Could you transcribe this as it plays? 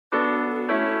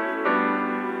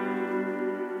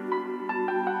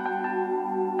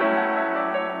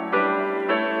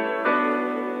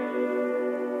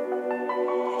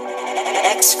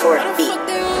MaacFdf.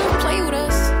 They wanna play with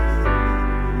us.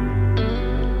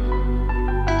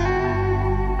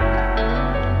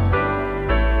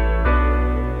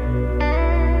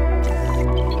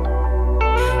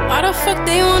 Why the fuck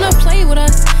they wanna play with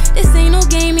us? This ain't no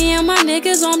game, me and my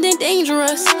niggas armed and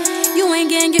dangerous. You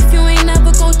ain't gang if you ain't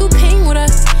never go through pain with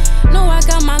us. No, I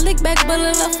got my lick back, but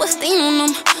I left a stain on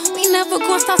them. We never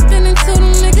gon' stop spinning till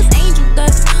them niggas angel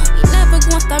dust. We never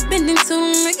gon' stop bending till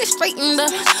them niggas straightened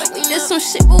up. We did some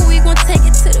shit, but we gon' take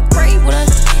it to the grave with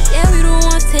us. Yeah, we the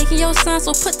ones taking your son,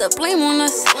 so put the blame on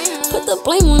us. Put the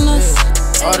blame on us.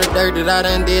 All the dirt that I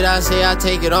done did, I say I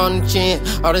take it on the chin.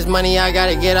 All this money I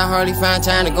gotta get, I hardly find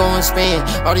time to go and spend.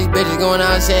 All these bitches going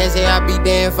outside, say I be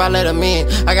damned if I let them in.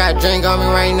 I got a drink on me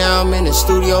right now, I'm in the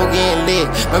studio getting lit.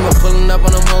 Remember pulling up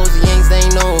on them hoes, the yanks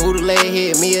ain't know who to lay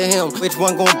hit, me or him. Which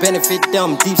one gon' benefit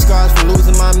them? Deep scars from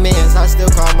losing my mans, I still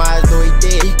call my eyes though he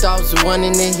dead. He thoughts the one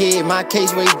in the head, my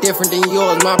case way different than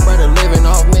yours. My brother living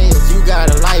off meds, you got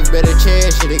a life, better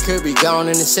cherish it, it could be gone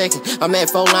in a second. I'm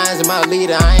at 4 lines in my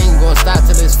leader, I ain't gon' stop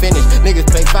till it's finished. Niggas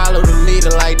play follow the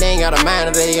leader like they ain't got a mind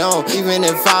of their own. Even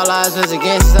if all eyes was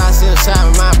against us, I still shot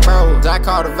with my bros. I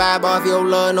call the vibe off your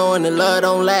love, knowing the love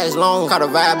don't last long. Call the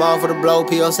vibe off of the blow,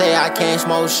 P.O. say I can't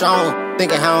smoke strong.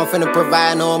 Thinking how I'm finna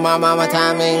provide, knowing my mama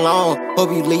time ain't long.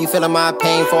 Hope you leave feeling my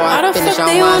pain before I finish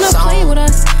on my song. Play with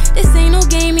us? This ain't no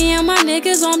game, me and my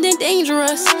niggas armed and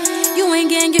dangerous. You ain't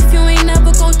gang if you ain't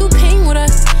never go through pain with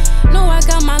us. No, I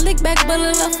got my lick back, but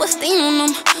I left a stain on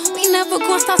them. We never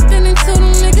gon' stop spinning till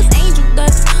them niggas angel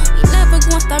dust. We never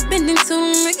gon' stop bending till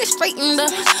them niggas straightened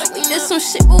up. We did some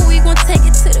shit, but we gon' take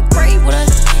it to the grave with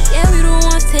us. Yeah, we the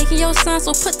ones taking your son,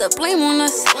 so put the blame on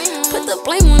us. Put the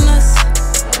blame on us.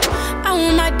 I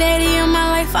want my daddy in my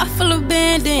life, I feel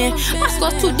abandoned. My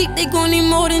scars too deep, they gon' need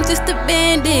more than just a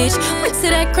bandage. Went to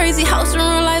that crazy house and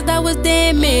realized that was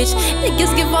damaged.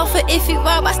 Niggas give off an iffy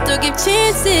vibe, I still give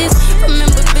chances.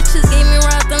 Remember bitches gave me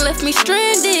rides and left me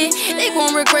stranded. They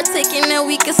gon' regret taking that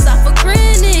we can stop for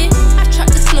granted. I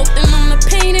tried to smoke them on the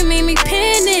pain, it made me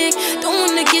panic. Don't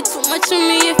wanna get too much of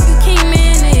me if you can't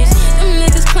manage. Them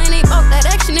niggas playin' they bout that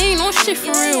action, they ain't no shit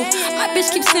for real. My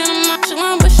bitch keeps saying I'm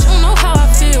nonchalant, but she don't know how I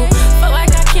feel. Felt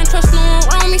like I can't trust no one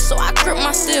around me, so I grip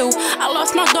my steel. I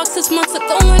lost my dog 6 months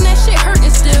ago and that shit hurtin'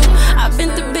 still. I've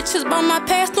been through bitches by my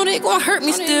past, know they gon' hurt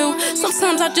me still.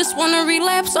 Sometimes I just wanna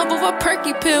relapse off of a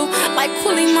perky pill. Like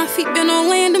Quing, my feet been on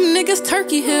land, them niggas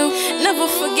Turkey Hill. Never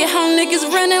forget how niggas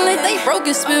running like they broke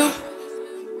a spill.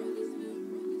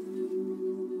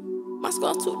 My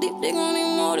scars too deep, they gon'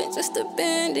 need more than just a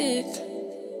bandage.